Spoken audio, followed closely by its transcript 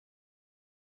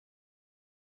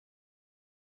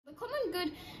The common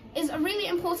good is a really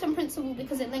important principle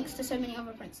because it links to so many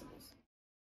other principles.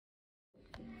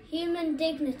 Human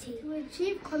dignity. To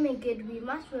achieve common good, we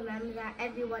must remember that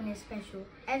everyone is special.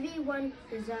 Everyone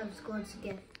deserves God's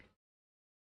gift.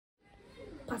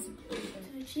 Participation.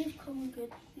 To achieve common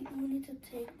good, we all need to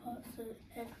take part so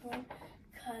everyone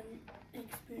can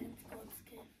experience God's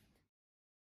gift.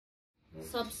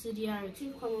 Subsidiarity. To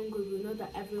achieve common good, we know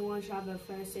that everyone should have a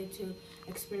fair say to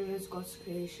experience God's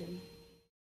creation.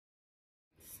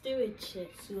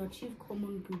 Stewardship. To achieve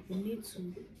common good, we need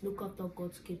to look after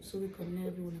God's gifts so we can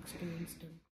let everyone experience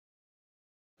them.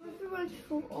 Everyone's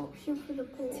full option for the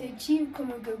poor. To achieve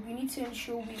common good, we need to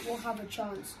ensure we all have a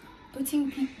chance,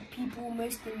 putting people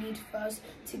most in need first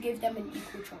to give them an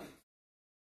equal chance.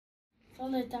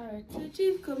 Solidarity. To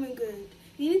achieve common good,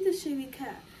 we need to show we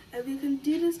care, and we can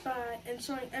do this by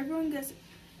ensuring everyone gets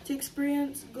to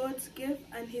experience God's gift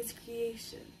and His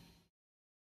creation.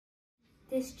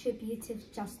 Distributive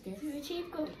justice. To achieve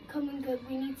common good,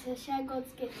 we need to share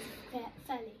God's gift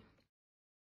fairly.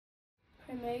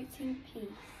 Promoting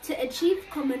peace. To achieve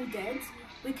common good,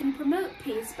 we can promote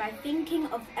peace by thinking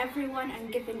of everyone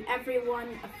and giving everyone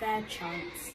a fair chance.